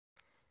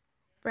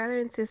Brother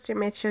and Sister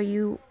Metro,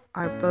 you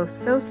are both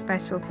so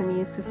special to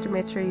me. Sister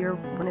Metro, you're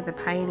one of the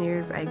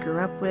pioneers I grew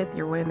up with.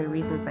 You're one of the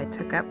reasons I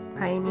took up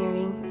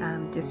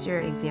pioneering. Just your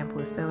example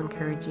is so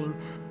encouraging,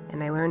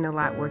 and I learned a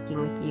lot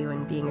working with you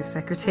and being your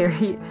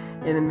secretary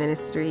in the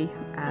ministry.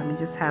 You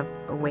just have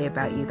a way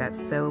about you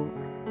that's so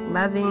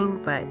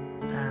loving, but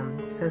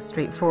so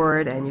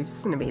straightforward, and you're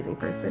just an amazing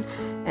person.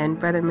 And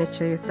Brother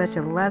Mitchell, you're such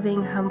a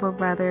loving, humble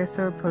brother,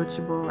 so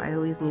approachable. I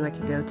always knew I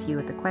could go to you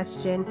with a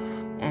question,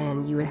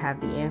 and you would have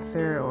the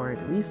answer or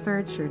the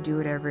research or do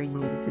whatever you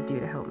needed to do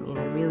to help me, and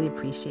I really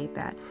appreciate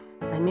that.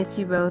 I miss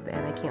you both,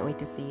 and I can't wait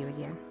to see you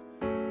again.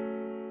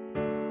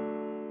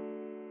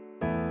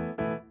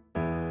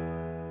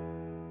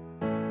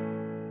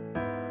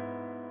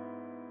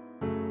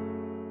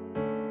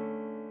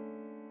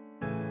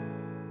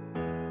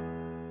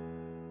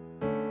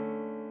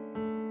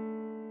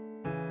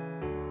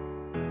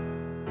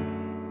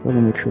 Brother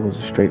Mitchell was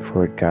a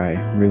straightforward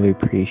guy. Really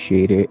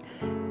appreciate it.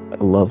 I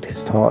loved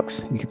his talks.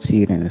 You could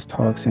see it in his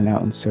talks and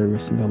out in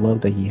service and the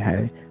love that he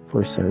had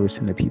for service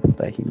and the people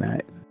that he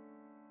met.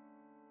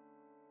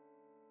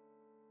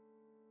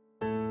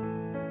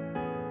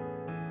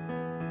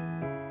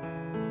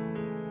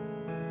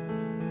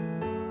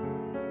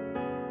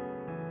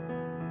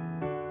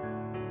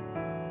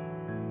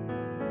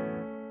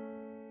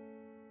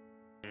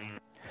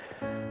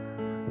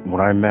 When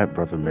I met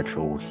Brother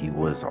Mitchell, he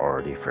was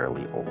already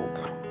fairly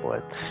old,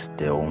 but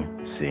still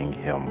seeing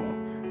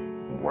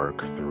him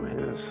work through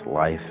his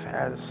life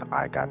as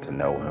I got to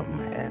know him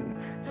and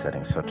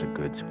setting such a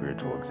good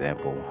spiritual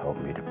example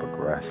helped me to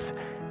progress,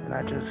 and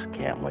I just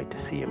can't wait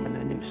to see him in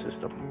the new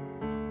system.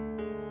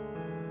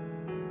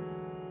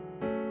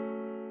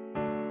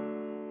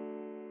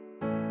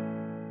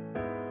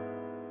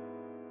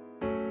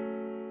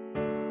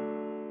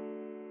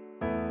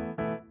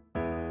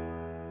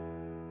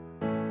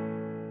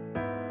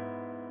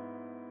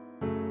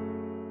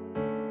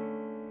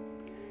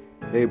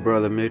 Hey,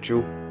 Brother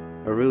Mitchell.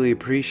 I really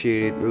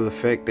appreciated the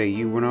fact that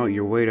you went out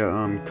your way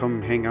to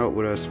come hang out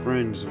with us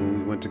friends when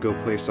we went to go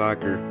play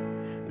soccer.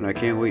 And I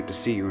can't wait to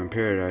see you in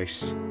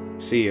paradise.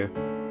 See ya.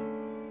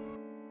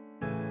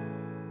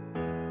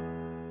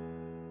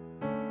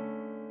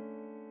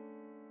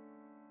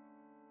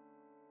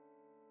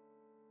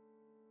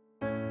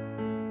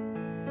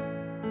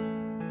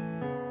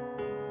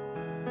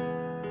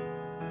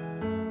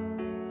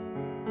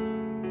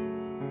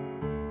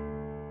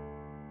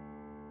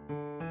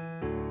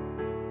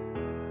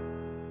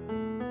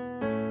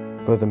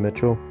 Brother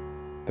Mitchell,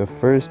 the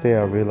first day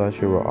I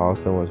realized you were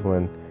awesome was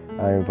when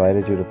I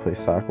invited you to play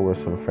soccer with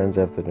some friends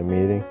after the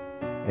meeting,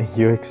 and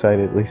you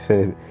excitedly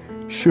said,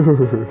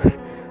 "Sure,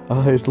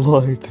 I'd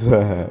like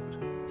that."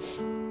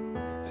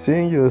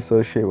 Seeing you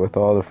associate with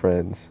all the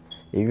friends,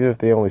 even if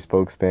they only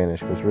spoke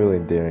Spanish, was really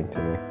endearing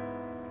to me.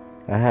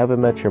 I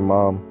haven't met your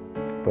mom,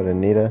 but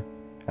Anita,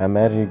 I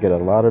imagine you get a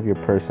lot of your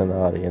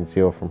personality and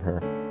zeal from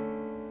her.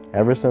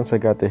 Ever since I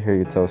got to hear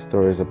you tell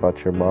stories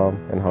about your mom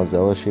and how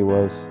zealous she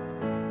was,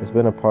 it's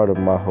been a part of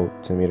my hope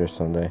to meet her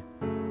someday.